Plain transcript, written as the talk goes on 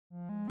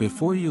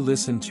Before you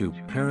listen to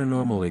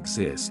Paranormal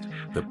Exist,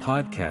 the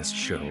podcast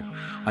show,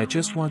 I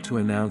just want to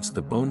announce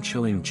the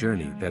bone-chilling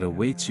journey that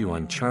awaits you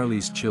on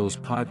Charlie's Chills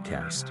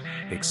podcast,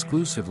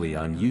 exclusively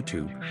on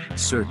YouTube.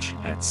 Search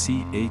at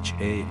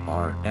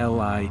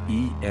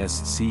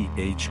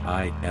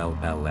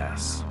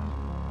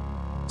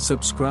CharlieSchills.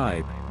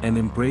 Subscribe, and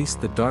embrace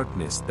the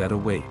darkness that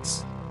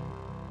awaits.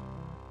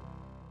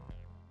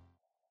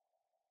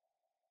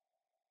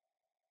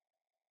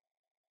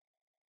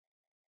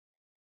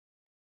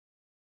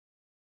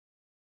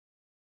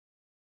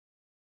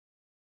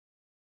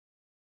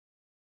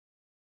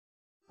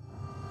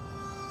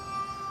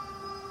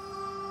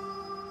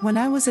 When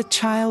I was a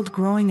child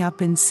growing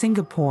up in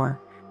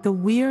Singapore, the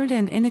weird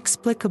and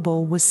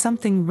inexplicable was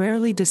something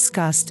rarely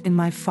discussed in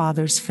my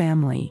father's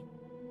family.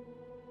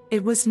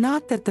 It was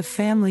not that the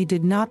family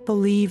did not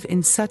believe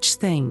in such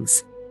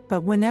things,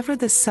 but whenever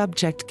the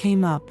subject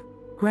came up,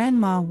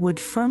 Grandma would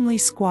firmly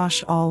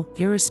squash all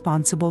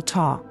irresponsible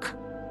talk.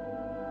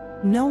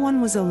 No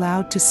one was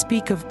allowed to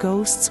speak of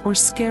ghosts or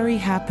scary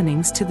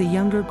happenings to the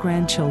younger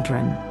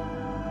grandchildren.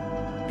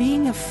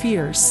 Being a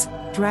fierce,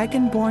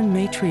 dragon-born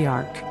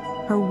matriarch,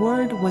 her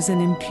word was an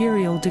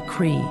imperial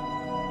decree.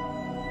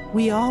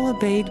 We all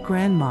obeyed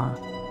Grandma.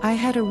 I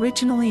had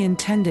originally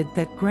intended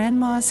that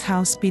Grandma's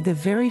house be the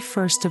very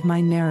first of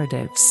my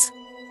narratives.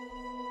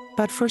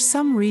 But for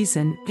some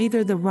reason,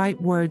 either the right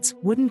words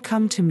wouldn't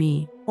come to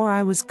me, or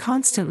I was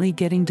constantly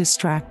getting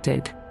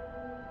distracted.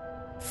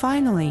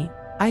 Finally,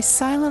 I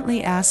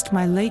silently asked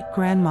my late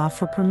grandma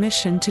for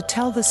permission to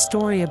tell the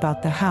story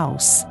about the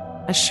house,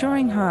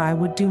 assuring her I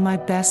would do my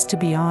best to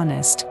be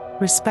honest,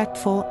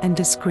 respectful, and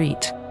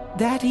discreet.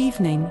 That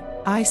evening,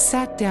 I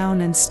sat down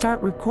and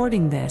started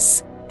recording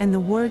this, and the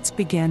words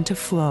began to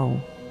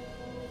flow.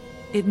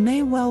 It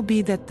may well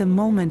be that the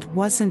moment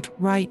wasn't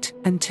right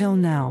until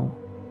now.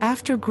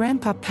 After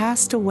Grandpa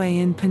passed away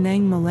in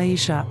Penang,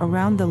 Malaysia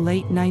around the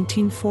late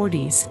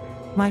 1940s,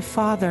 my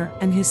father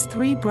and his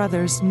 3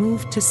 brothers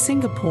moved to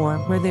Singapore,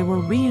 where they were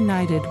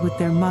reunited with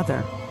their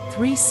mother,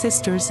 3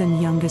 sisters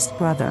and youngest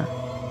brother.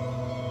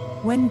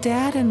 When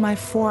Dad and my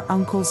 4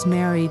 uncles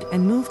married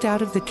and moved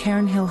out of the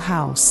Cairn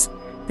house,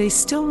 they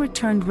still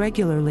returned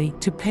regularly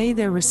to pay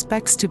their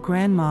respects to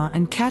Grandma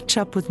and catch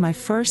up with my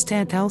first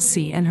Aunt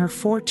Elsie and her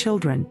 4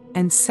 children,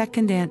 and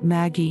second Aunt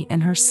Maggie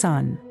and her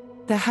son.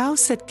 The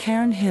house at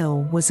Cairn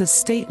Hill was a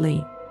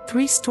stately,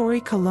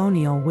 3-story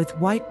colonial with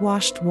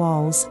whitewashed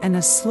walls and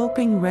a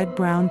sloping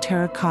red-brown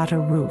terracotta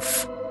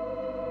roof.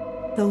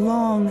 The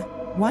long,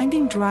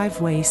 winding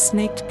driveway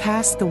snaked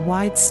past the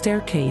wide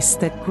staircase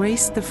that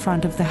graced the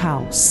front of the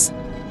house.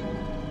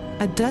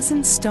 A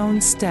dozen stone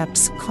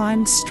steps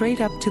climbed straight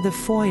up to the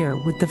foyer,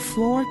 with the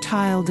floor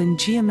tiled in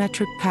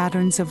geometric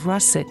patterns of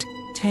russet,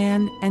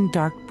 tan, and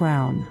dark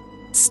brown.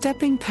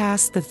 Stepping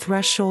past the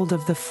threshold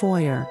of the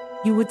foyer,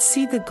 you would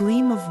see the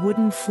gleam of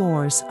wooden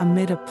floors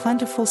amid a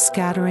plentiful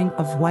scattering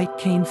of white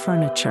cane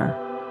furniture.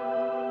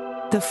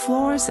 The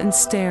floors and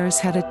stairs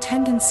had a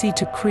tendency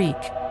to creak,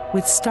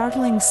 with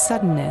startling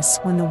suddenness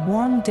when the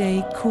warm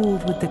day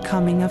cooled with the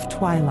coming of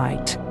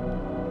twilight.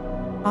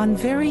 On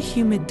very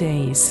humid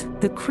days,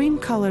 the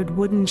cream-colored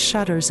wooden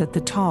shutters at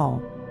the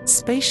tall,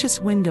 spacious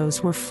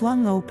windows were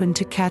flung open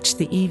to catch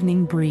the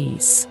evening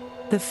breeze.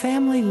 The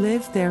family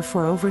lived there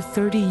for over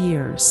 30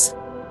 years.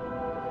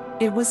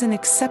 It was an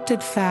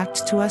accepted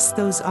fact to us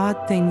those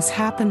odd things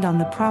happened on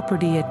the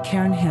property at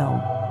Cairn Hill.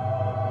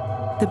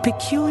 The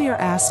peculiar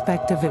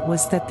aspect of it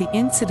was that the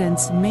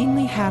incidents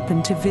mainly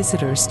happened to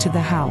visitors to the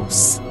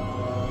house.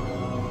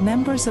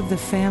 Members of the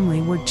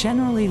family were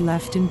generally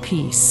left in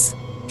peace.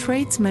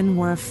 Tradesmen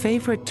were a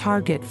favorite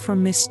target for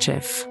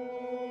mischief.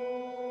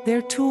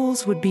 Their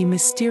tools would be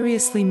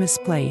mysteriously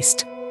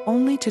misplaced,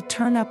 only to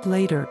turn up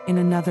later in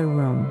another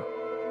room.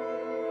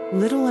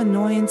 Little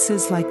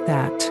annoyances like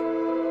that.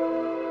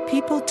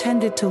 People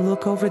tended to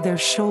look over their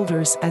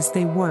shoulders as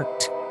they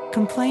worked,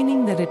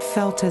 complaining that it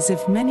felt as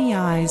if many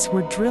eyes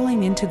were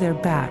drilling into their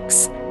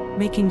backs,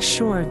 making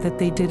sure that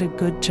they did a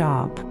good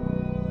job.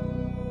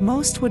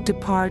 Most would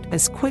depart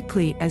as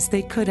quickly as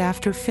they could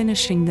after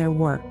finishing their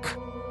work.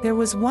 There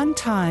was one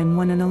time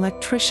when an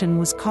electrician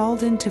was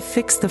called in to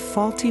fix the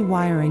faulty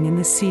wiring in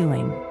the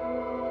ceiling.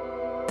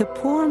 The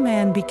poor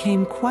man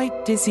became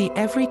quite dizzy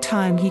every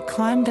time he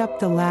climbed up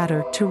the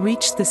ladder to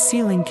reach the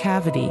ceiling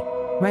cavity,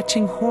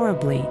 retching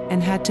horribly,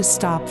 and had to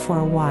stop for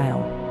a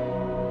while.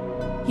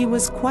 He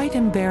was quite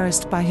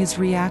embarrassed by his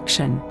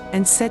reaction,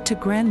 and said to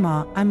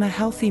Grandma, "I'm a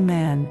healthy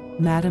man,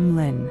 Madam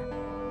Lin.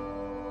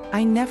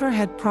 I never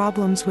had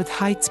problems with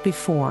heights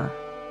before.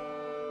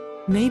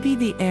 Maybe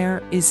the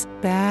air is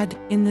bad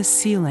in the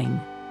ceiling."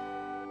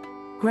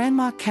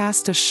 Grandma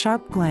cast a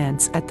sharp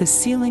glance at the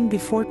ceiling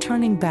before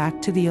turning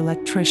back to the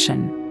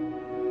electrician,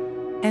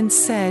 and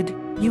said,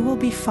 "You will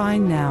be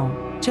fine now,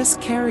 just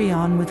carry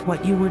on with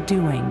what you were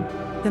doing."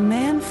 The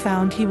man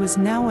found he was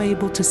now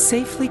able to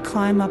safely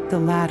climb up the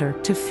ladder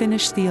to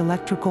finish the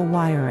electrical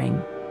wiring.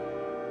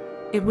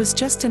 It was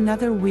just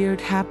another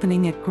weird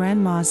happening at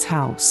Grandma's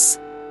house.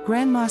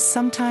 Grandma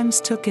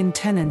sometimes took in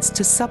tenants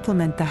to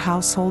supplement the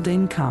household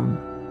income.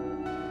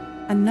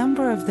 a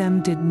number of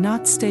them did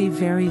not stay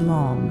very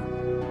long.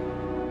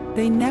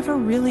 They never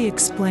really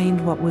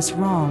explained what was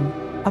wrong,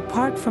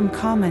 apart from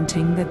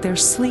commenting that their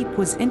sleep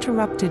was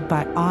interrupted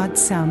by odd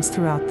sounds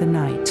throughout the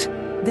night.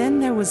 Then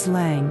there was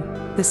Lang,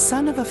 the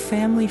son of a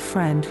family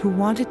friend who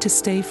wanted to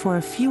stay for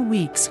a few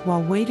weeks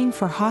while waiting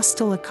for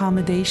hostel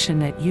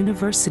accommodation at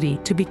university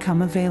to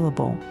become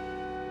available.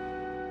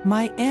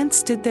 My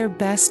aunts did their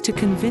best to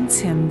convince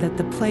him that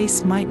the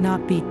place might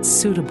not be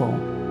suitable.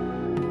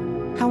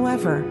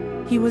 However,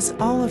 he was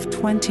all of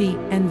 20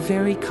 and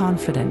very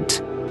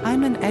confident.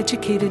 "I'm an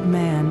educated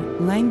man,"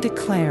 Lang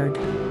declared,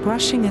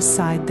 brushing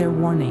aside their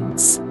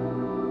warnings.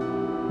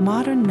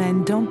 "Modern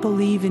men don't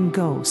believe in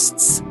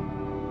ghosts.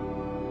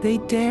 They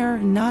dare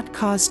not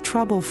cause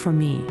trouble for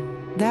me."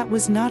 That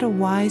was not a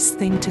wise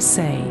thing to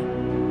say,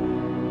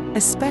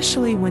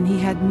 especially when he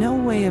had no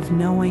way of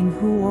knowing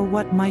who or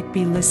what might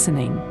be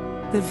listening.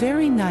 The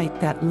very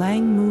night that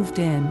Lang moved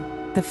in,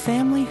 the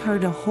family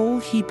heard a whole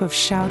heap of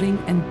shouting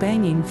and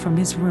banging from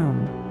his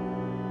room.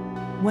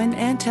 When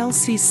Aunt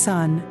Elsie's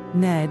son,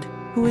 Ned,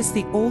 who is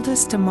the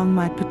oldest among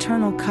my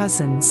paternal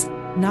cousins,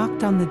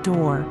 knocked on the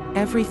door,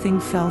 everything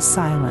fell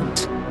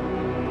silent.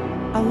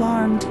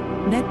 Alarmed,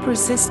 Ned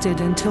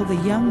persisted until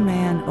the young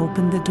man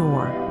opened the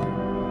door.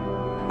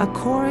 A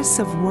chorus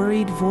of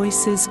worried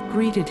voices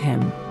greeted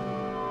him.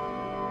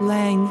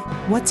 "Lang,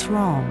 what's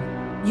wrong?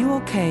 You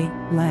okay,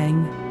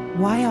 Lang?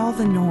 Why all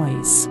the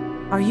noise?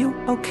 Are you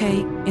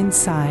okay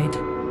inside?"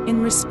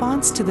 In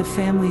response to the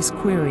family's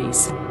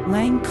queries,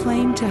 Lang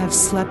claimed to have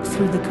slept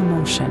through the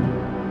commotion.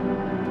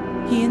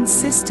 He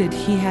insisted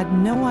he had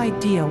no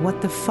idea what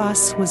the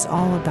fuss was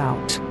all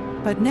about.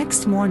 But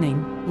next morning,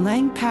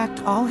 Lang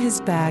packed all his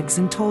bags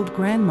and told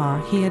Grandma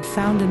he had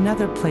found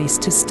another place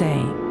to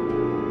stay.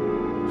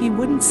 He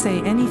wouldn't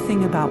say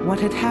anything about what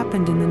had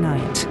happened in the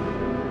night.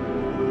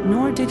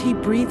 Nor did he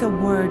breathe a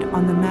word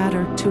on the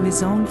matter to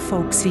his own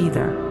folks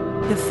either.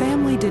 The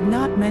family did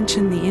not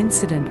mention the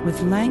incident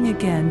with Lang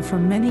again for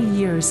many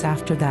years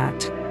after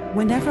that.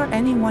 Whenever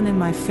anyone in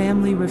my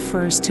family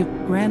refers to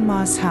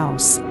Grandma's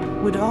house,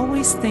 would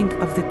always think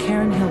of the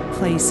Cairn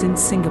place in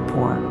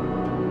Singapore.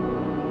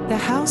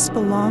 The house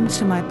belonged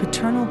to my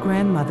paternal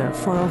grandmother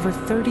for over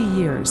 30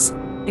 years,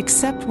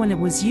 except when it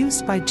was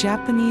used by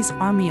Japanese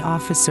army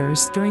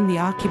officers during the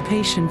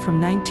occupation from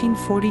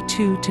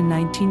 1942 to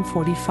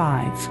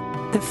 1945.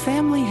 The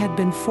family had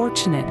been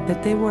fortunate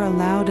that they were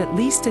allowed at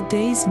least a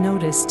day's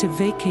notice to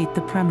vacate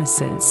the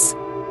premises.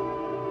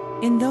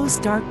 In those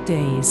dark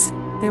days,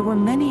 there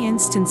were many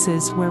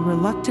instances where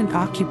reluctant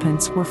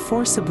occupants were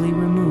forcibly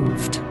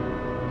removed,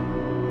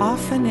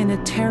 often in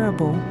a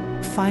terrible,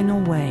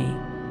 final way.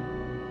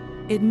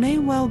 It may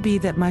well be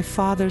that my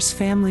father's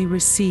family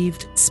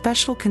received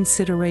special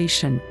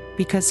consideration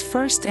because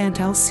first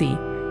Aunt Elsie,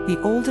 the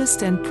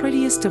oldest and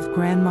prettiest of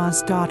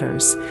Grandma's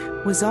daughters,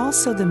 was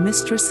also the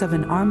mistress of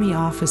an army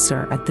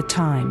officer at the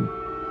time.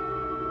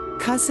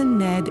 Cousin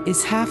Ned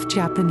is half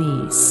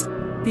Japanese.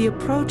 The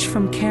approach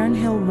from Cairn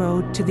Hill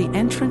Road to the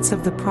entrance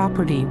of the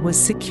property was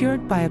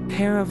secured by a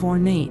pair of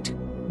ornate,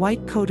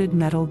 white-coated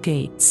metal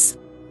gates.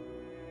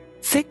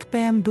 Thick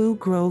bamboo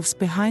groves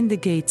behind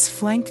the gates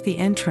flanked the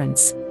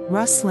entrance,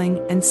 rustling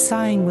and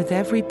sighing with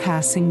every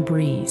passing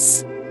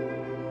breeze.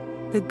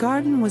 The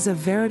garden was a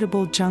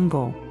veritable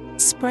jungle,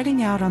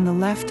 spreading out on the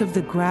left of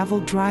the gravel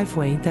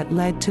driveway that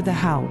led to the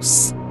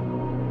house.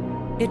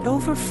 It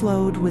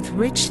overflowed with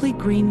richly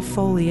green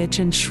foliage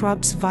and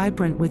shrubs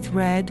vibrant with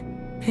red,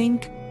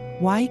 pink,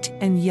 white,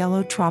 and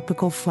yellow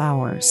tropical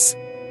flowers.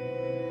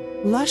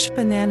 Lush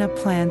banana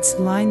plants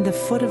lined the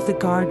foot of the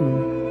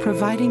garden,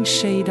 providing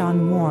shade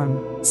on warm,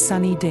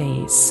 sunny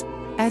days.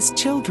 As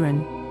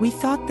children, we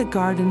thought the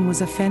garden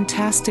was a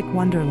fantastic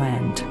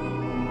wonderland.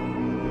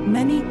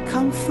 Many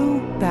kung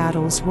fu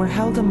battles were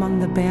held among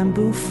the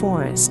bamboo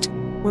forest,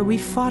 where we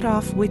fought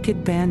off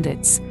wicked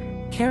bandits,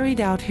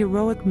 carried out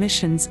heroic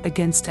missions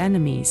against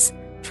enemies,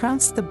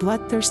 trounced the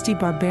bloodthirsty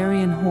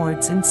barbarian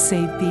hordes, and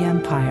saved the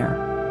empire.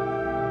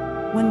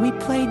 When we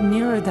played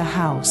nearer the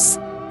house,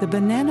 the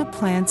banana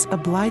plants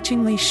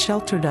obligingly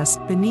sheltered us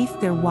beneath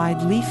their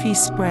wide leafy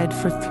spread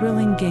for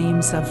thrilling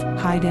games of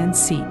hide and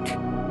seek.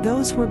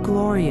 Those were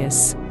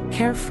glorious,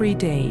 carefree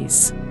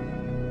days.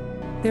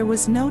 There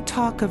was no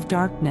talk of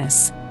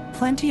darkness,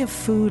 plenty of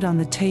food on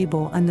the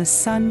table, and the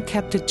sun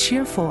kept a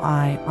cheerful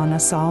eye on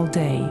us all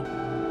day.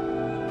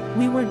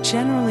 We were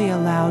generally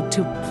allowed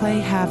to play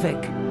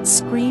havoc,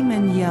 scream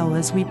and yell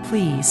as we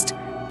pleased,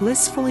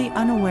 blissfully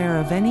unaware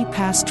of any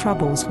past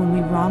troubles when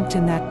we romped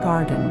in that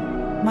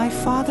garden. My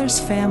father's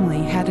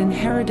family had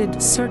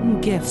inherited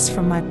certain gifts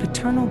from my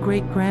paternal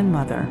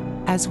great-grandmother,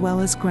 as well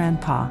as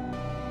Grandpa.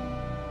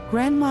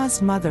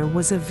 Grandma's mother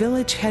was a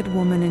village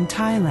headwoman in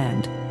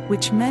Thailand,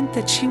 which meant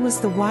that she was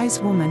the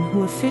wise woman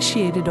who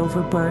officiated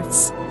over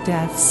births,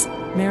 deaths,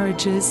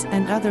 marriages,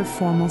 and other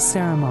formal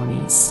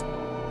ceremonies.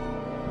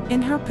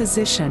 In her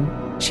position,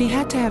 she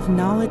had to have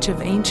knowledge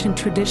of ancient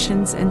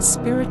traditions and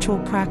spiritual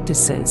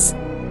practices.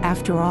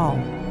 After all,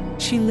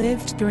 she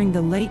lived during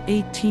the late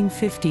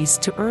 1850s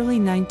to early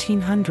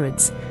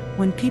 1900s,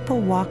 when people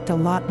walked a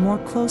lot more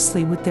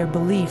closely with their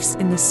beliefs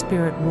in the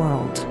spirit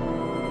world.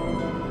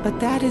 But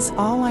that is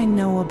all I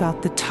know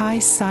about the Thai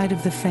side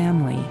of the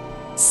family.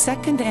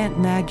 Second, Aunt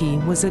Maggie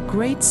was a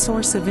great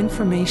source of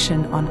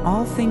information on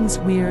all things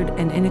weird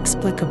and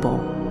inexplicable.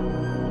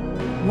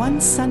 One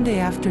Sunday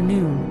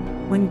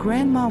afternoon, when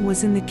Grandma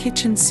was in the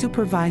kitchen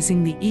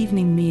supervising the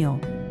evening meal,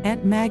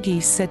 Aunt Maggie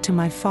said to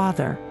my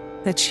father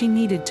that she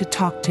needed to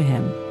talk to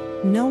him.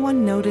 No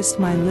one noticed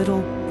my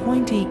little,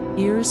 pointy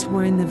ears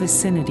were in the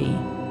vicinity.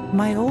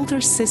 My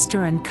older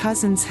sister and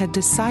cousins had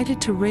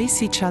decided to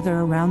race each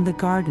other around the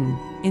garden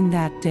in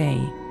that day.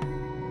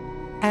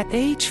 At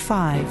age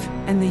 5,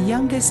 and the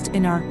youngest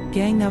in our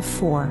gang of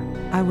 4,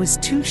 I was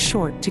too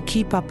short to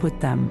keep up with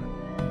them.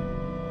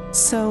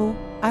 So,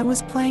 I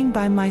was playing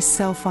by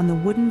myself on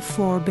the wooden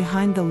floor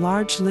behind the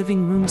large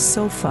living room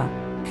sofa,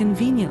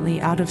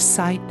 conveniently out of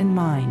sight and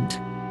mind.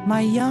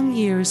 My young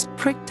ears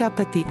pricked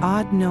up at the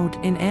odd note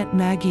in Aunt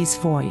Maggie's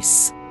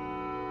voice.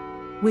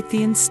 With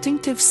the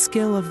instinctive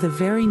skill of the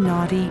very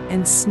naughty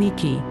and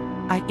sneaky,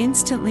 I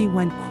instantly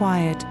went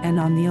quiet and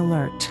on the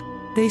alert.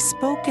 They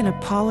spoke in a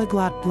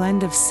polyglot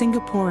blend of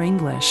Singapore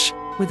English,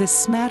 with a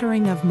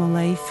smattering of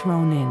Malay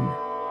thrown in.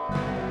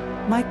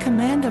 My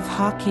command of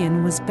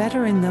Hokkien was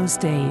better in those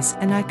days,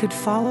 and I could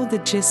follow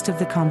the gist of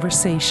the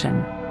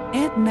conversation.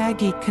 Aunt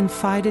Maggie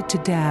confided to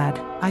Dad,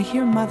 "I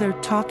hear Mother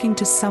talking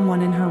to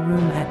someone in her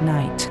room at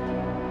night.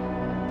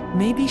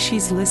 Maybe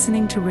she's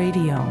listening to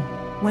radio."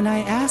 When I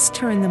asked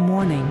her in the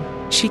morning,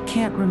 she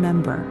can't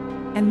remember.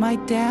 And my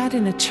dad,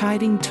 in a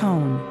chiding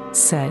tone,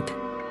 said,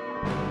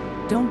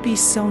 "Don't be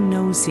so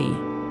nosy."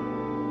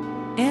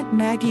 Aunt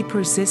Maggie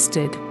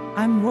persisted,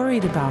 "I'm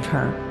worried about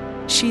her.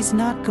 She's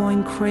not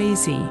going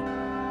crazy."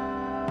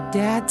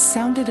 Dad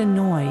sounded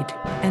annoyed,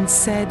 and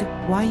said,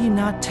 "Why you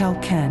not tell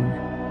Ken?"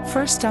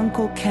 First,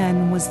 Uncle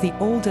Ken was the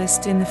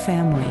oldest in the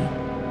family.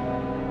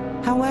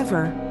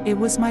 However, it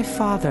was my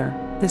father,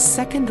 the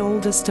second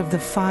oldest of the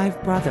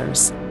 5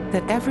 brothers,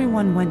 that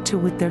everyone went to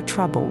with their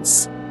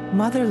troubles.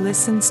 "Mother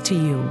listens to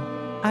you.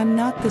 I'm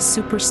not the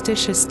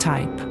superstitious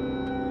type.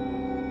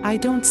 I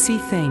don't see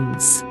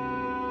things."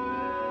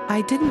 I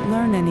didn't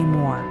learn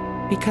anymore,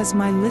 because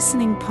my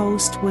listening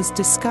post was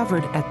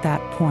discovered at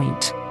that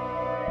point.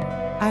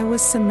 I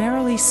was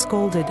summarily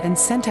scolded and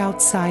sent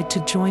outside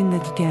to join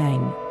the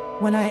gang.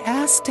 When I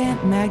asked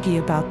Aunt Maggie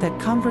about that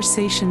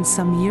conversation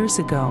some years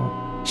ago,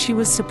 she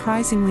was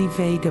surprisingly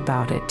vague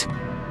about it.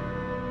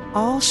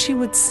 All she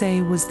would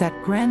say was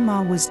that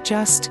Grandma was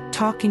just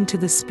talking to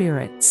the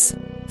spirits.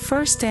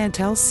 First, Aunt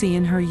Elsie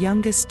and her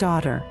youngest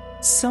daughter,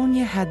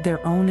 Sonia, had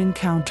their own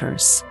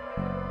encounters.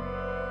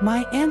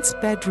 My aunt's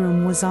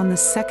bedroom was on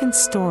the 2nd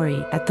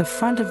story at the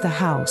front of the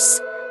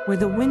house, where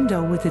the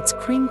window with its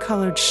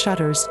cream-colored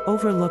shutters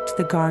overlooked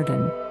the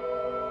garden.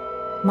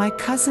 My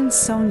cousin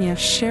Sonia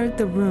shared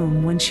the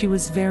room when she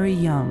was very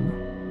young.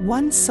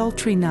 One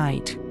sultry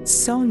night,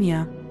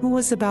 Sonia, who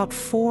was about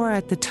 4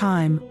 at the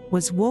time,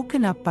 was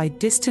woken up by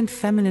distant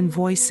feminine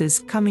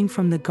voices coming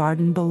from the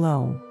garden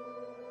below.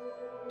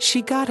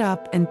 She got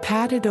up and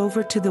padded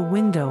over to the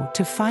window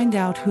to find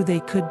out who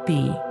they could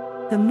be.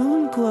 The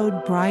moon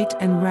glowed bright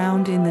and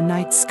round in the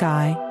night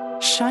sky,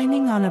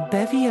 shining on a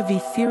bevy of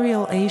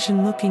ethereal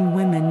Asian-looking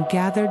women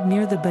gathered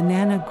near the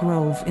banana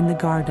grove in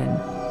the garden.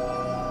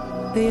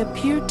 They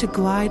appeared to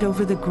glide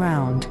over the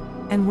ground,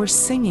 and were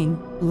singing,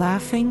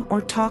 laughing,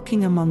 or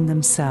talking among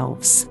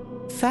themselves.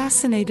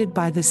 Fascinated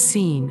by the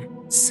scene,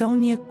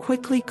 Sonia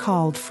quickly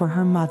called for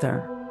her mother.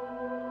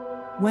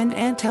 When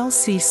Aunt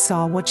Elsie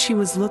saw what she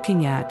was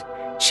looking at,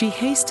 she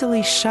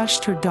hastily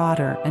shushed her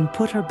daughter and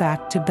put her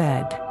back to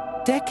bed.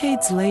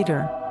 Decades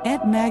later,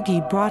 Aunt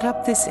Maggie brought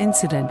up this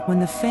incident when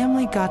the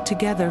family got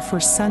together for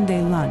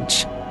Sunday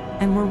lunch,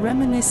 and were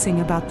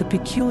reminiscing about the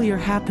peculiar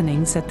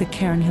happenings at the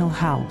Cairn Hill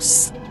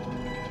house.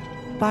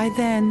 By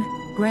then,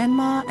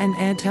 Grandma and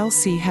Aunt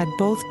Elsie had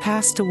both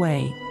passed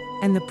away,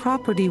 and the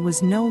property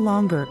was no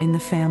longer in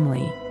the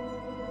family.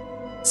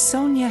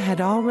 Sonia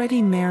had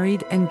already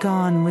married and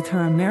gone with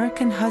her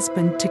American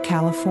husband to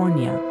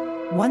California.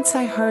 Once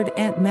I heard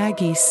Aunt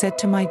Maggie said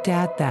to my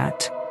dad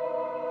that,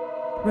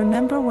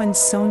 "Remember when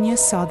Sonia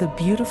saw the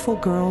beautiful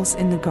girls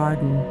in the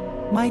garden?"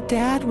 My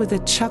dad, with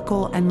a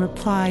chuckle, and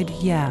replied,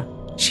 "Yeah,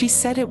 she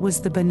said it was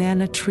the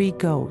banana tree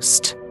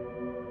ghost."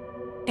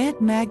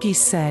 Aunt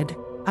Maggie said,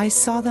 "I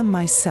saw them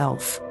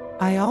myself.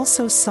 I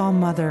also saw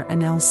Mother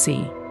and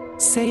Elsie."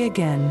 Say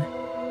again.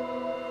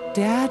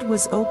 Dad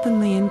was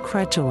openly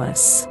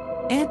incredulous.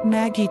 Aunt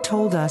Maggie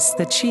told us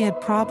that she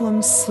had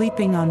problems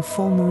sleeping on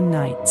full moon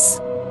nights.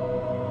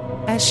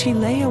 As she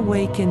lay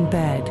awake in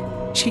bed,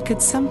 she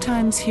could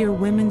sometimes hear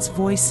women's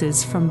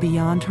voices from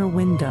beyond her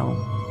window.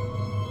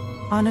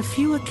 On a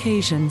few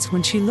occasions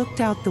when she looked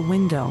out the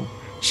window,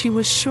 she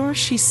was sure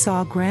she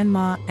saw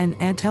Grandma and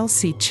Aunt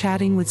Elsie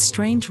chatting with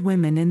strange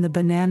women in the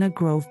banana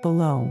grove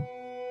below.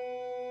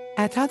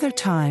 At other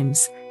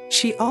times,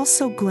 she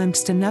also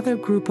glimpsed another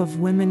group of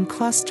women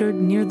clustered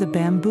near the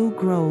bamboo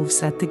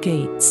groves at the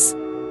gates.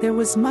 There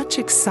was much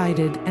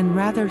excited and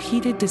rather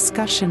heated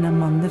discussion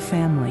among the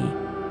family.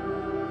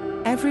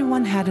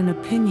 Everyone had an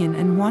opinion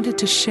and wanted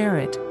to share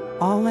it,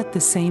 all at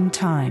the same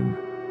time.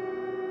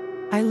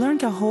 I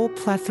learned a whole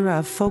plethora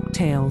of folk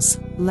tales,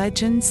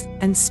 legends,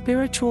 and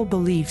spiritual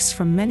beliefs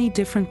from many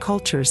different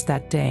cultures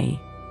that day.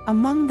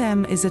 Among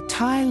them is a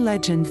Thai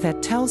legend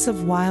that tells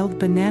of wild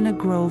banana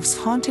groves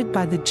haunted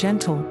by the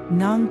gentle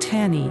Nang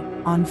Tani.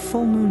 On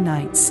full moon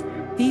nights,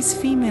 these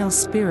female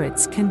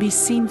spirits can be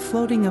seen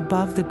floating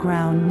above the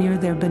ground near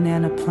their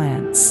banana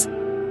plants.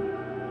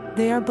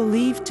 They are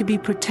believed to be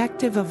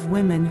protective of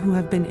women who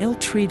have been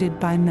ill-treated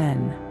by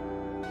men,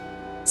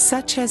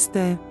 such as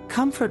the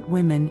comfort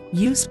women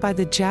used by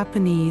the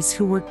Japanese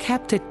who were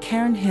kept at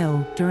Cairn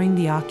Hill during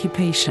the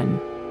occupation.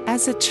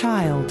 As a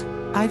child,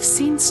 I've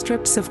seen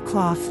strips of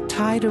cloth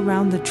tied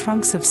around the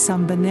trunks of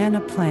some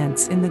banana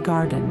plants in the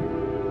garden.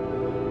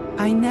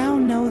 I now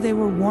know they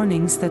were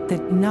warnings that the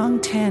Nang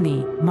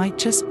Tani might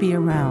just be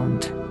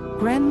around.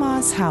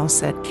 Grandma's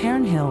house at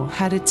Cairn Hill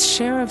had its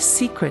share of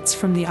secrets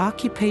from the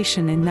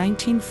occupation in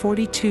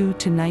 1942 to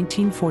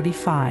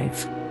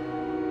 1945.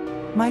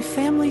 My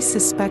family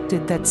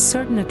suspected that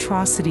certain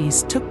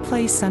atrocities took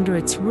place under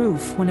its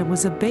roof when it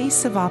was a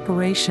base of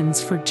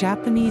operations for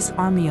Japanese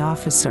army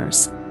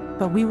officers,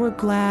 but we were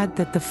glad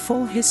that the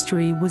full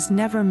history was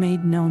never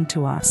made known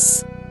to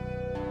us.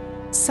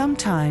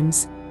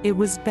 Sometimes, it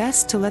was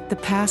best to let the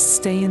past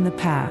stay in the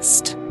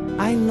past.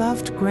 I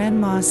loved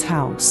Grandma's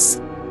house.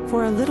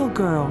 For a little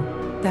girl,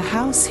 the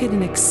house hid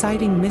an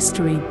exciting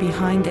mystery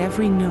behind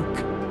every nook,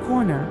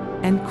 corner,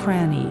 and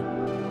cranny.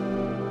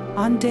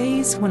 On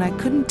days when I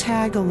couldn't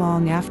tag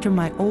along after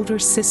my older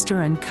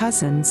sister and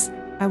cousins,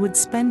 I would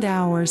spend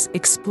hours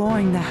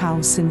exploring the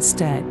house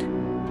instead.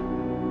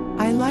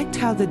 I liked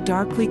how the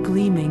darkly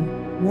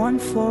gleaming, worn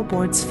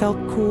floorboards felt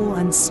cool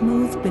and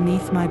smooth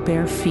beneath my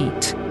bare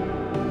feet.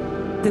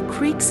 The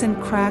creaks and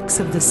cracks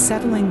of the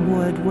settling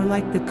wood were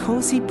like the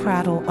cozy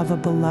prattle of a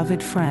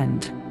beloved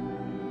friend.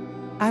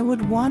 I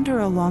would wander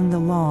along the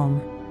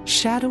long,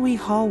 shadowy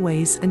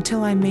hallways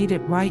until I made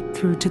it right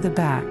through to the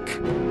back.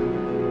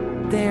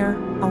 There,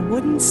 a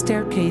wooden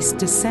staircase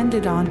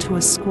descended onto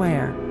a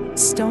square,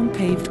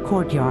 stone-paved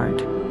courtyard.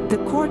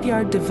 The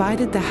courtyard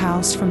divided the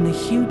house from the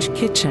huge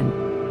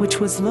kitchen, which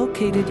was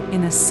located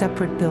in a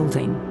separate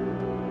building.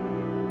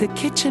 The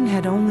kitchen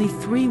had only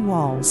 3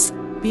 walls,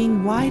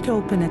 being wide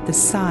open at the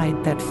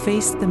side that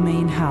faced the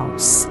main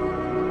house.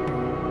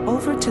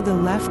 Over to the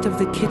left of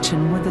the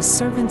kitchen were the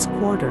servants'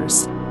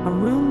 quarters, a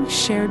room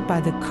shared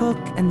by the cook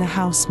and the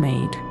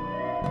housemaid.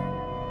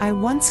 I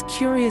once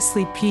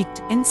curiously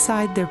peeked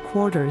inside their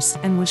quarters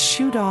and was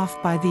shooed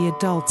off by the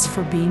adults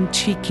for being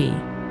cheeky.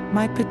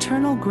 My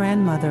paternal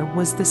grandmother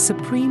was the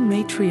supreme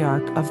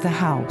matriarch of the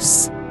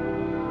house.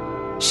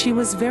 She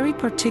was very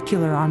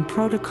particular on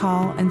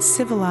protocol and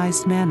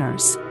civilized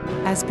manners,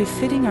 as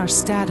befitting our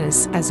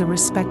status as a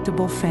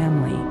respectable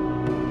family.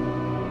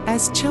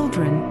 As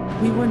children,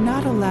 we were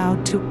not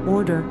allowed to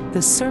order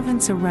the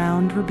servants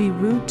around or be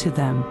rude to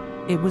them.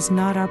 It was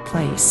not our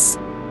place.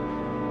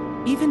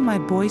 Even my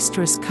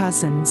boisterous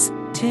cousins,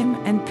 Tim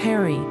and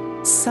Perry,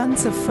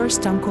 sons of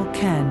first Uncle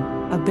Ken,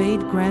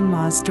 obeyed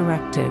Grandma's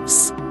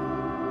directives.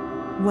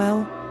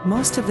 Well,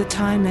 most of the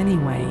time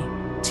anyway.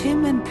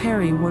 Tim and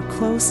Perry were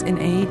close in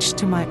age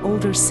to my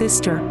older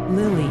sister,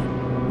 Lily.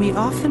 We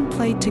often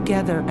played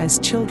together as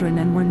children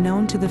and were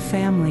known to the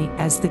family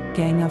as the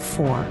Gang of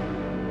Four.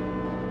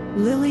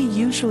 Lily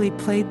usually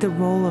played the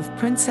role of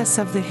Princess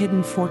of the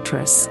Hidden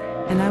Fortress,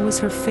 and I was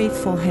her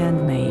faithful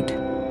handmaid.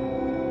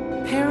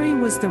 Perry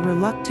was the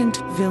reluctant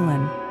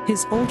villain,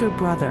 his older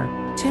brother.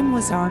 Tim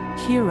was our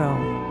hero,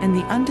 and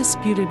the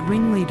undisputed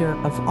ringleader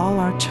of all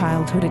our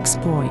childhood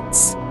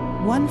exploits.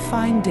 One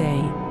fine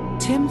day,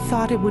 Tim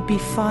thought it would be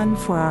fun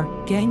for our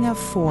Gang of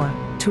Four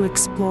to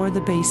explore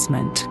the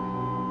basement.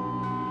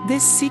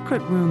 This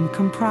secret room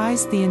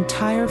comprised the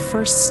entire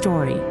first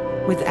story,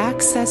 with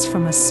access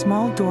from a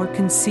small door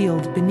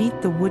concealed beneath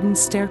the wooden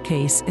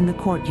staircase in the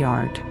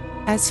courtyard.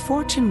 As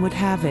fortune would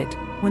have it,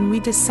 when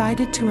we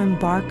decided to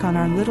embark on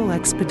our little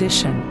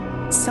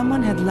expedition,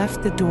 someone had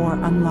left the door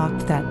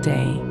unlocked that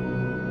day.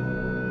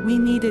 We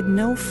needed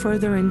no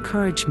further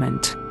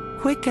encouragement.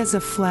 Quick as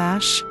a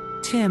flash,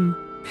 Tim,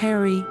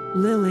 Perry,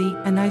 Lily,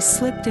 and I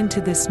slipped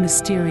into this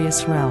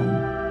mysterious realm.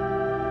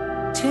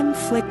 Tim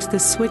flicked the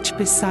switch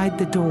beside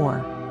the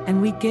door,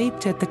 and we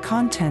gaped at the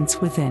contents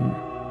within.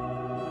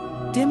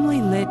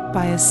 Dimly lit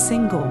by a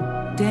single,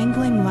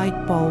 dangling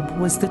light bulb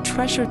was the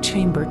treasure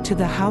chamber to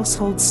the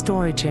household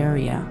storage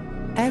area.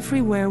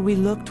 Everywhere we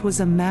looked was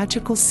a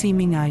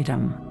magical-seeming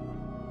item.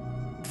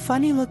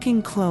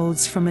 Funny-looking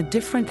clothes from a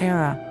different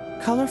era,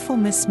 colorful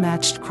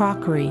mismatched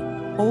crockery,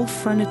 old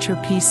furniture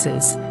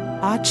pieces,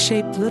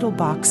 odd-shaped little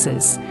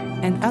boxes,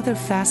 and other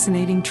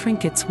fascinating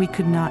trinkets we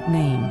could not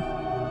name.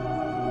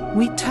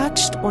 We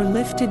touched or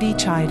lifted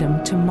each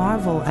item to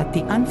marvel at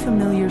the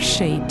unfamiliar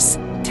shapes,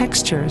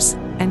 textures,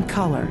 and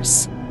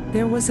colors.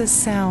 There was a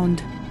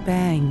sound,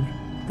 bang.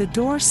 The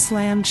door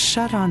slammed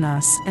shut on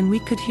us and we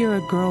could hear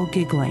a girl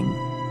giggling.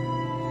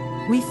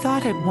 We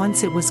thought at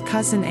once it was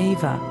Cousin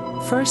Ava,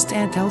 first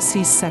Aunt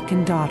Elsie's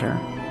second daughter.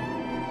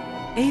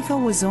 Ava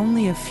was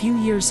only a few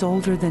years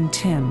older than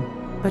Tim,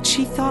 but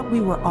she thought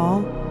we were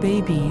all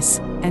babies,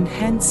 and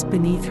hence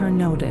beneath her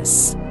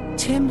notice.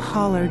 Tim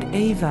hollered,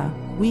 "Ava,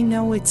 we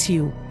know it's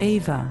you,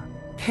 Ava."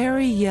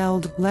 Perry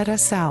yelled, "Let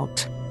us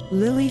out."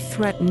 Lily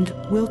threatened,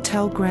 "We'll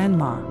tell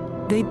Grandma."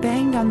 They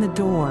banged on the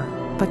door,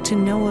 but to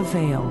no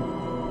avail.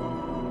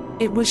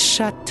 It was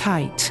shut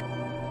tight.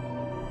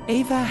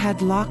 Ava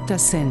had locked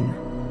us in.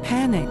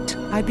 Panicked,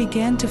 I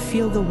began to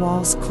feel the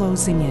walls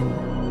closing in.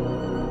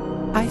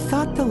 I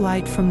thought the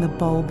light from the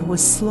bulb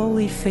was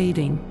slowly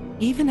fading,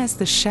 even as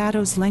the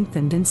shadows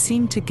lengthened and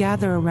seemed to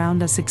gather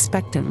around us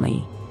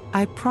expectantly.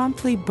 I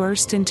promptly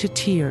burst into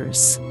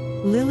tears.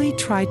 Lily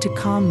tried to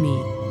calm me,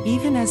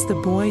 even as the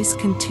boys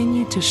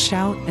continued to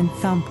shout and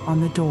thump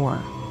on the door.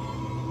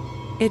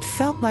 It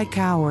felt like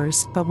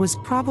hours, but was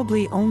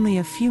probably only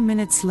a few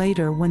minutes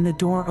later when the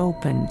door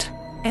opened.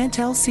 Aunt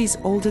Elsie's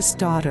oldest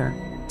daughter,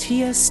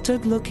 Tia,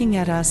 stood looking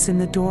at us in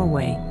the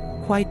doorway,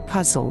 quite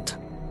puzzled.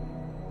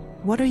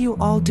 "What are you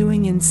all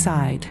doing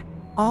inside?"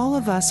 All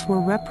of us were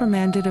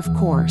reprimanded, of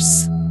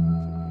course.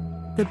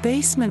 The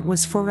basement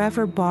was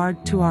forever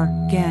barred to our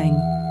gang,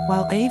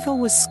 while Ava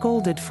was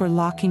scolded for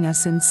locking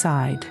us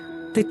inside.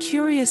 The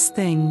curious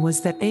thing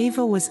was that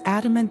Ava was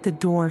adamant the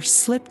door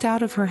slipped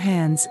out of her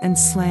hands and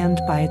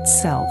slammed by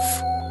itself.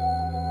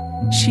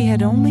 She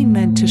had only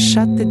meant to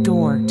shut the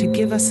door to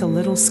give us a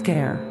little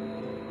scare.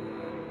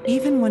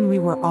 Even when we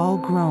were all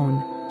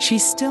grown, she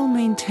still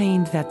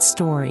maintained that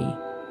story.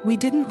 We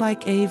didn't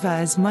like Ava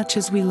as much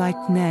as we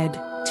liked Ned,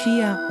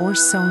 Tia, or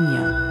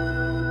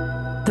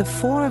Sonia. The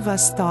four of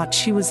us thought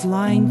she was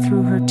lying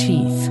through her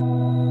teeth.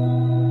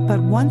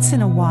 But once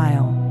in a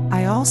while,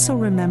 I also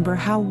remember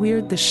how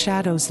weird the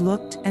shadows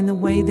looked and the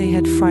way they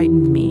had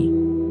frightened me.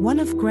 One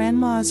of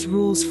Grandma's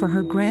rules for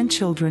her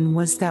grandchildren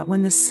was that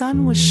when the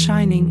sun was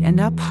shining and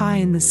up high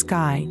in the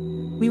sky,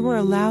 we were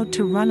allowed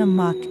to run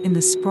amok in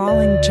the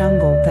sprawling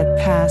jungle that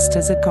passed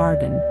as a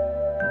garden.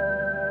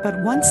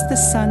 But once the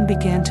sun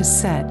began to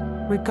set,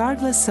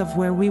 regardless of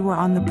where we were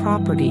on the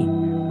property,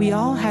 we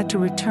all had to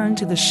return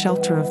to the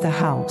shelter of the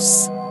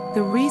house.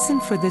 The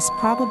reason for this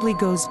probably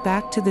goes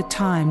back to the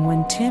time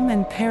when Tim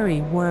and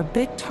Perry were a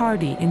bit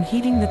tardy in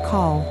heeding the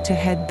call to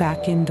head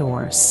back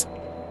indoors.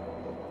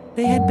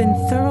 They had been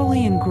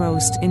thoroughly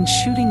engrossed in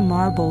shooting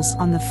marbles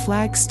on the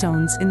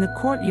flagstones in the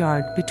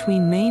courtyard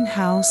between main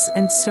house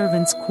and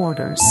servants'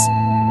 quarters.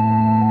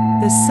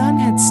 The sun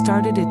had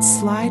started its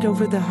slide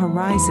over the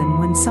horizon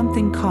when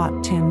something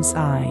caught Tim's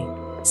eye.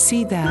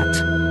 "See that?"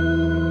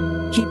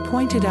 He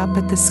pointed up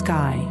at the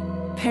sky.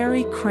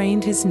 Perry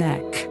craned his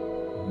neck.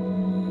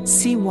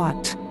 "See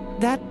what?"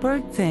 "That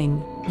bird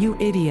thing, you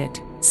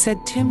idiot,"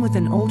 said Tim with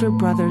an older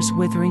brother's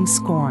withering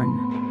scorn.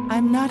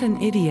 "I'm not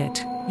an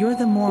idiot, you're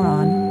the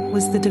moron,"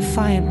 was the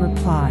defiant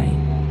reply.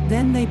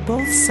 Then they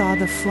both saw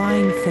the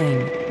flying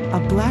thing, a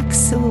black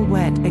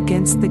silhouette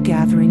against the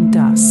gathering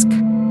dusk.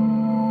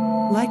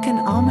 Like an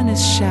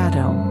ominous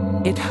shadow,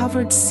 it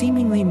hovered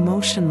seemingly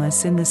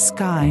motionless in the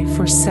sky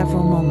for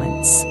several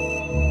moments.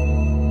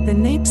 The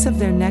napes of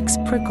their necks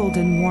prickled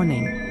in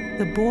warning.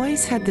 The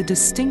boys had the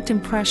distinct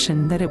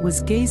impression that it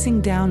was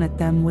gazing down at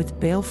them with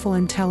baleful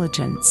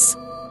intelligence.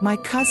 My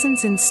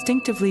cousins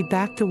instinctively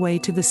backed away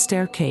to the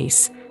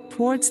staircase,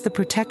 towards the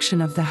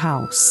protection of the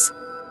house.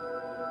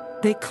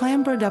 They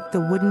clambered up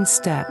the wooden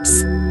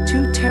steps,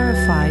 too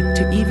terrified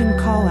to even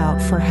call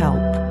out for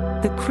help.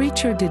 The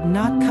creature did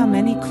not come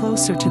any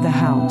closer to the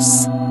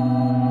house.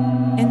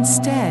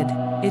 Instead,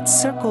 it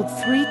circled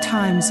 3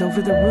 times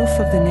over the roof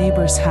of the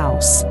neighbor's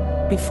house,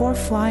 before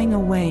flying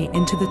away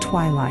into the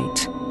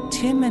twilight.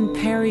 Tim and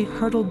Perry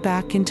hurtled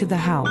back into the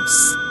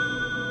house.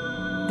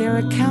 Their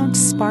account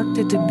sparked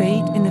a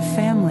debate in the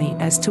family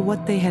as to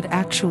what they had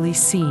actually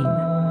seen.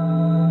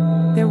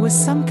 There was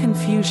some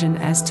confusion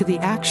as to the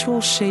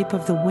actual shape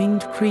of the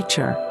winged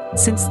creature,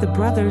 since the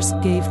brothers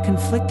gave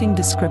conflicting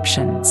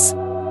descriptions.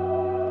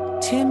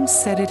 Tim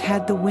said it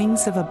had the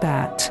wings of a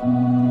bat.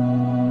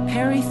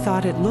 Perry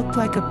thought it looked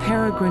like a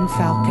peregrine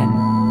falcon.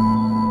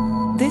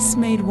 This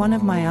made one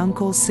of my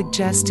uncles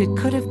suggest it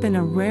could have been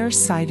a rare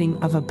sighting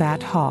of a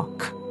bat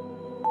hawk.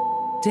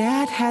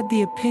 Dad had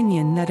the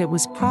opinion that it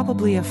was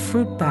probably a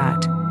fruit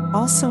bat,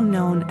 also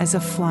known as a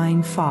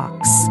flying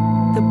fox.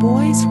 The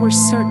boys were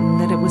certain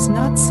that it was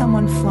not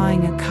someone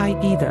flying a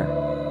kite either.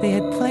 They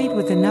had played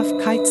with enough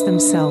kites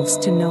themselves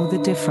to know the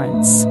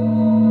difference.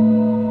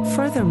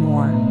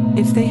 Furthermore,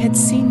 if they had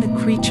seen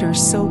the creature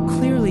so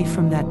clearly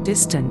from that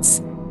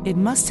distance, it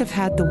must have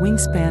had the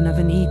wingspan of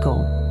an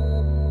eagle.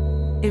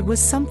 It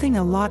was something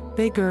a lot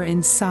bigger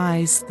in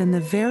size than the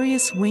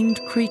various winged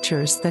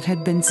creatures that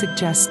had been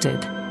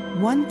suggested.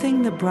 One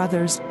thing the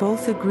brothers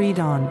both agreed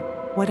on,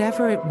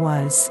 whatever it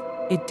was,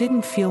 it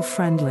didn't feel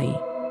friendly.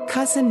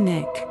 Cousin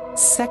Nick,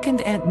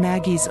 second Aunt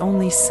Maggie's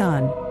only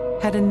son,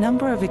 had a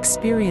number of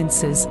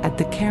experiences at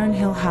the Cairn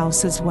Hill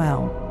house as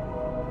well.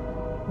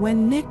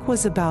 When Nick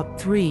was about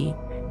 3,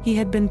 he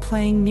had been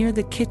playing near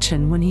the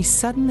kitchen when he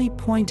suddenly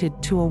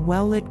pointed to a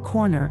well-lit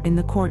corner in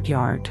the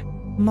courtyard.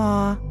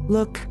 "Ma,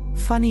 look,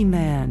 funny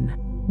man."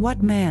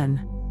 "What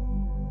man?"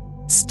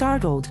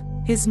 Startled,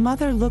 His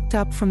mother looked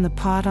up from the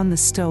pot on the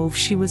stove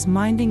she was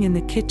minding in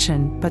the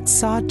kitchen but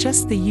saw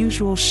just the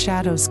usual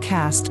shadows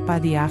cast by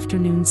the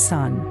afternoon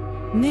sun.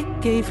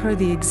 Nick gave her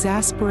the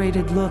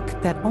exasperated look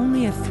that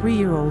only a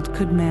 3-year-old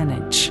could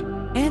manage.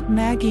 Aunt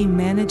Maggie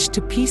managed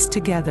to piece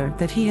together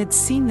that he had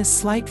seen the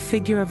slight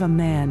figure of a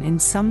man in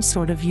some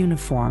sort of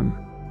uniform.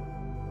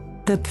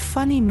 The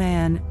funny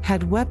man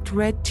had wept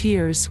red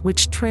tears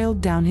which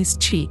trailed down his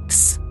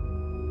cheeks.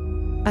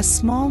 A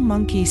small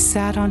monkey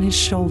sat on his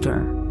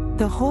shoulder.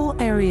 The whole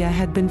area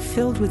had been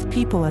filled with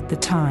people at the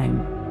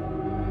time.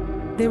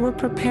 They were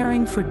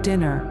preparing for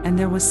dinner, and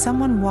there was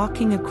someone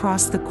walking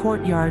across the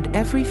courtyard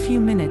every few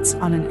minutes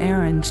on an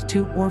errand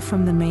to or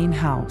from the main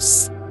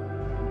house.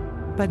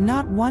 But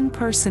not one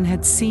person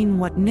had seen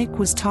what Nick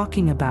was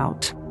talking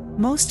about.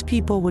 Most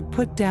people would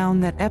put down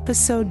that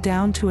episode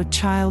down to a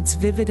child's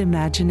vivid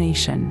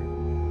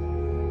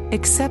imagination.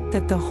 Except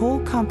that the whole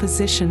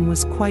composition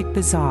was quite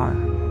bizarre.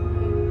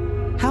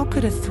 How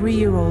could a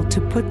 3-year-old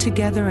to put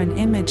together an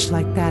image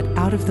like that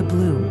out of the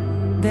blue?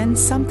 Then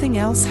something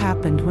else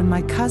happened when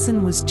my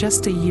cousin was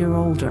just a year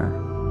older.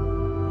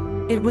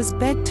 It was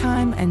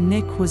bedtime and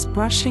Nick was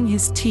brushing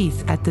his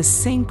teeth at the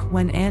sink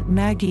when Aunt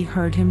Maggie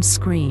heard him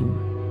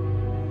scream.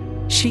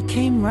 She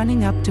came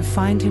running up to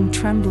find him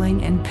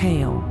trembling and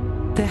pale.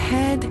 The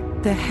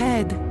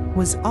head,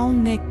 was all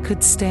Nick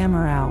could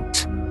stammer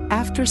out.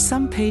 After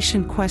some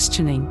patient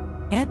questioning,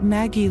 Aunt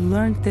Maggie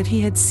learned that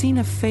he had seen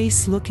a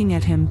face looking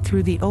at him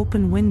through the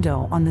open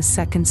window on the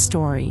 2nd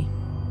story.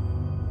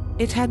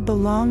 It had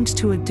belonged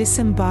to a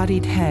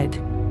disembodied head,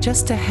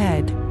 just a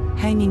head,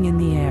 hanging in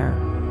the air.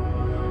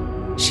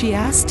 She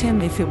asked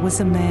him if it was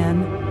a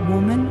man,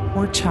 woman,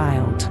 or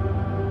child.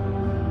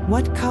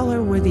 What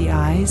color were the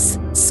eyes,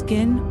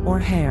 skin, or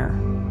hair?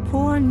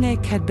 Poor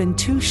Nick had been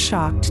too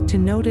shocked to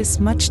notice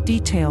much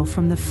detail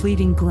from the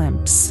fleeting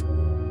glimpse.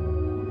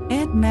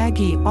 Aunt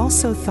Maggie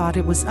also thought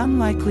it was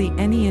unlikely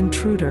any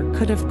intruder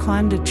could have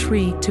climbed a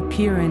tree to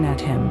peer in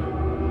at him.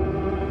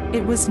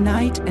 It was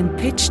night and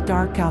pitch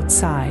dark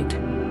outside.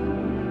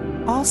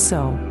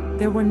 Also,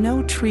 there were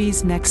no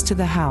trees next to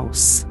the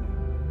house.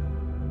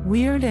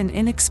 Weird and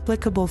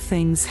inexplicable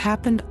things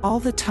happened all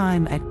the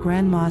time at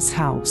Grandma's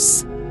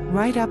house,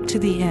 right up to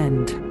the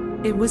end.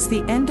 It was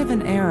the end of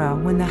an era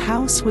when the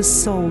house was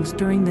sold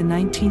during the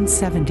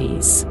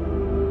 1970s.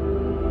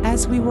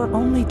 As we were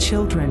only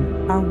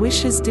children, our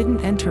wishes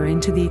didn't enter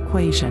into the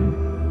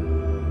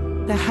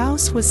equation. The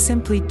house was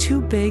simply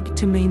too big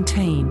to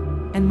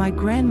maintain, and my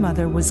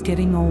grandmother was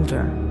getting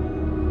older.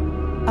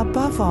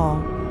 Above all,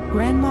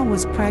 Grandma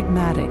was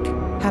pragmatic,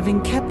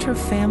 having kept her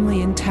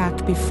family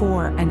intact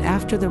before and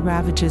after the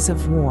ravages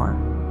of war.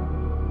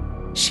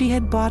 She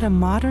had bought a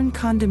modern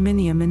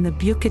condominium in the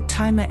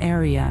Bukit-Timah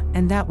area,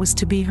 and that was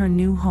to be her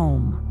new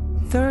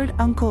home. Third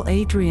Uncle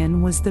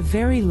Adrian was the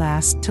very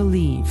last to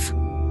leave.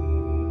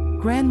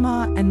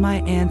 Grandma and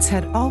my aunts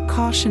had all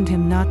cautioned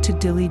him not to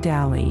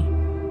dilly-dally.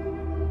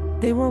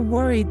 They were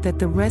worried that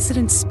the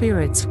resident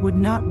spirits would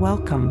not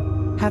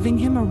welcome having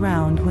him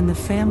around when the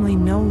family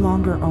no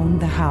longer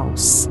owned the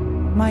house.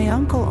 My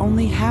uncle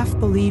only half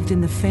believed in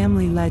the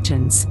family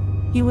legends.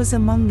 He was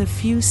among the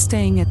few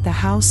staying at the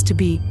house to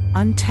be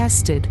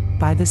untested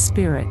by the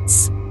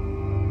spirits.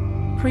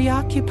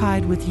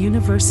 Preoccupied with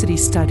university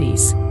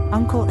studies,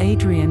 Uncle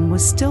Adrian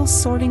was still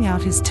sorting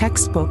out his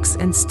textbooks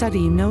and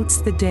study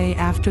notes the day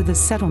after the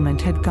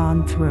settlement had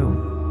gone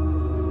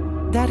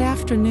through. That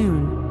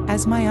afternoon,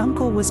 as my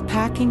uncle was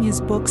packing his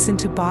books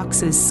into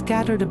boxes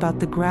scattered about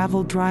the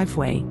gravel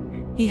driveway,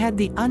 he had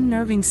the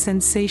unnerving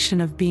sensation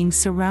of being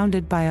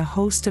surrounded by a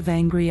host of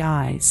angry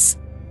eyes.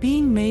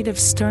 Being made of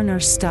sterner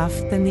stuff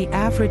than the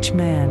average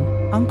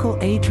man, Uncle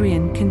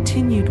Adrian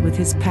continued with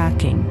his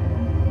packing.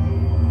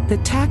 The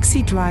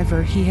taxi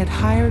driver he had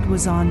hired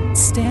was on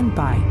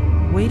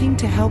standby, waiting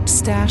to help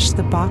stash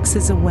the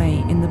boxes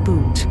away in the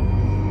boot.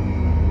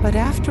 But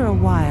after a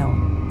while,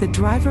 the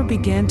driver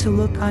began to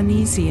look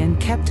uneasy and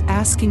kept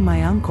asking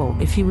my uncle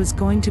if he was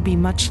going to be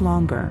much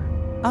longer.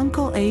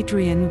 Uncle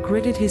Adrian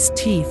gritted his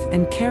teeth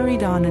and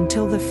carried on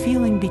until the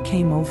feeling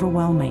became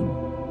overwhelming.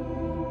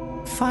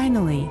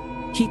 Finally,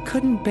 he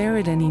couldn't bear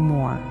it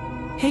anymore.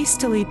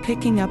 Hastily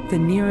picking up the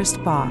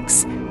nearest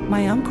box,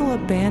 my uncle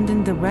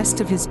abandoned the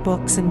rest of his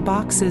books and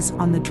boxes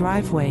on the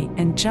driveway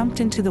and jumped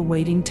into the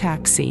waiting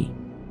taxi.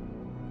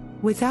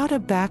 Without a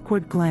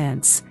backward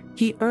glance,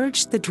 he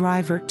urged the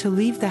driver to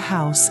leave the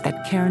house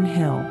at Cairn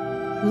Hill.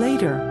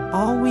 Later,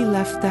 all we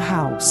left the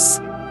house.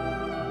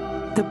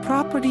 The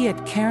property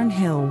at Cairn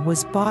Hill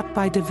was bought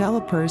by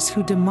developers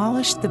who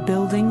demolished the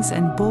buildings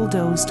and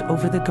bulldozed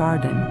over the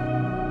garden.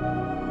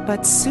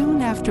 But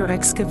soon after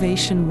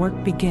excavation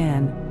work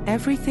began,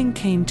 everything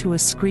came to a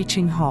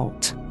screeching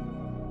halt.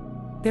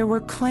 There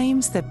were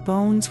claims that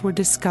bones were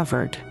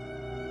discovered.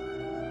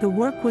 The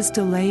work was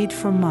delayed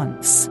for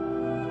months.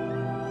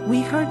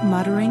 We heard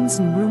mutterings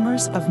and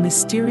rumors of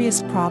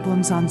mysterious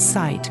problems on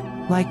site,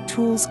 like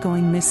tools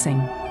going missing,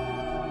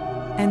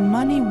 and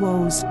money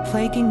woes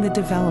plaguing the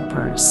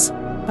developers.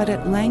 But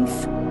at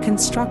length,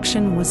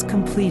 construction was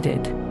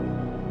completed.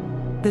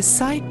 The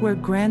site where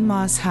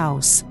Grandma's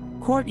house,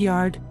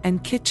 courtyard,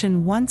 and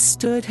kitchen once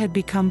stood had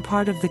become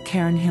part of the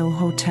Cairn Hill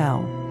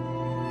Hotel.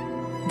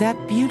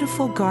 That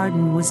beautiful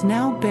garden was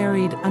now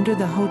buried under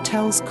the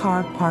hotel's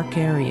car park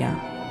area.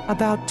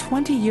 About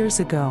 20 years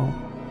ago,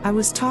 I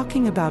was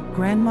talking about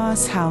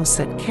Grandma's house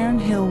at Cairn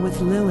Hill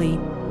with Lily,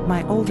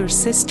 my older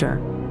sister,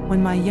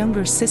 when my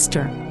younger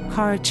sister,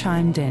 Cara,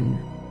 chimed in.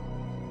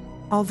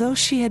 Although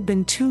she had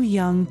been too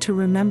young to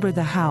remember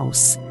the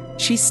house,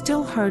 she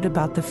still heard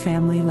about the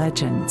family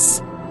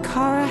legends.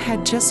 Cara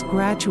had just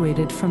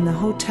graduated from the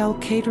Hotel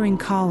Catering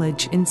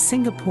College in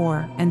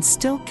Singapore and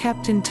still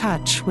kept in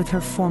touch with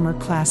her former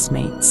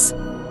classmates.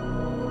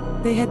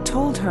 They had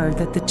told her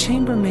that the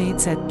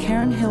chambermaids at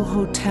Cairn Hill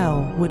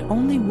Hotel would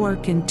only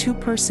work in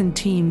two-person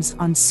teams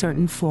on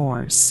certain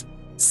floors.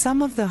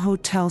 Some of the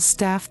hotel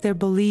staff there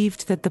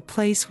believed that the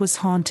place was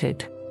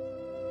haunted.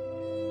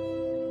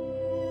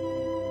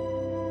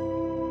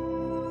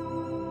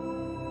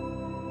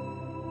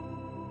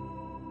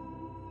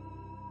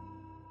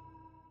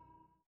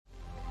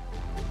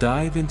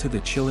 Dive into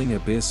the chilling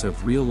abyss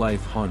of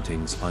real-life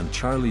hauntings on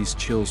Charlie's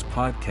Chills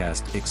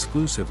podcast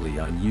exclusively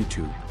on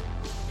YouTube.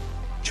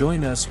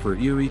 Join us for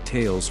eerie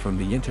tales from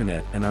the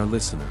internet and our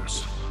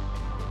listeners.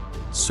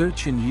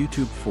 Search in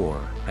YouTube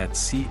for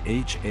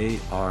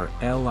 @Charlieschills.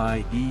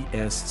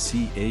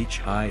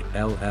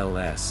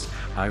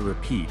 I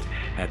repeat,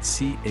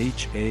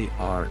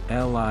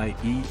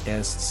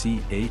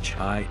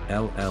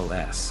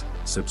 @Charlieschills.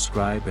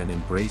 Subscribe and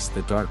embrace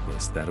the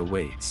darkness that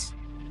awaits.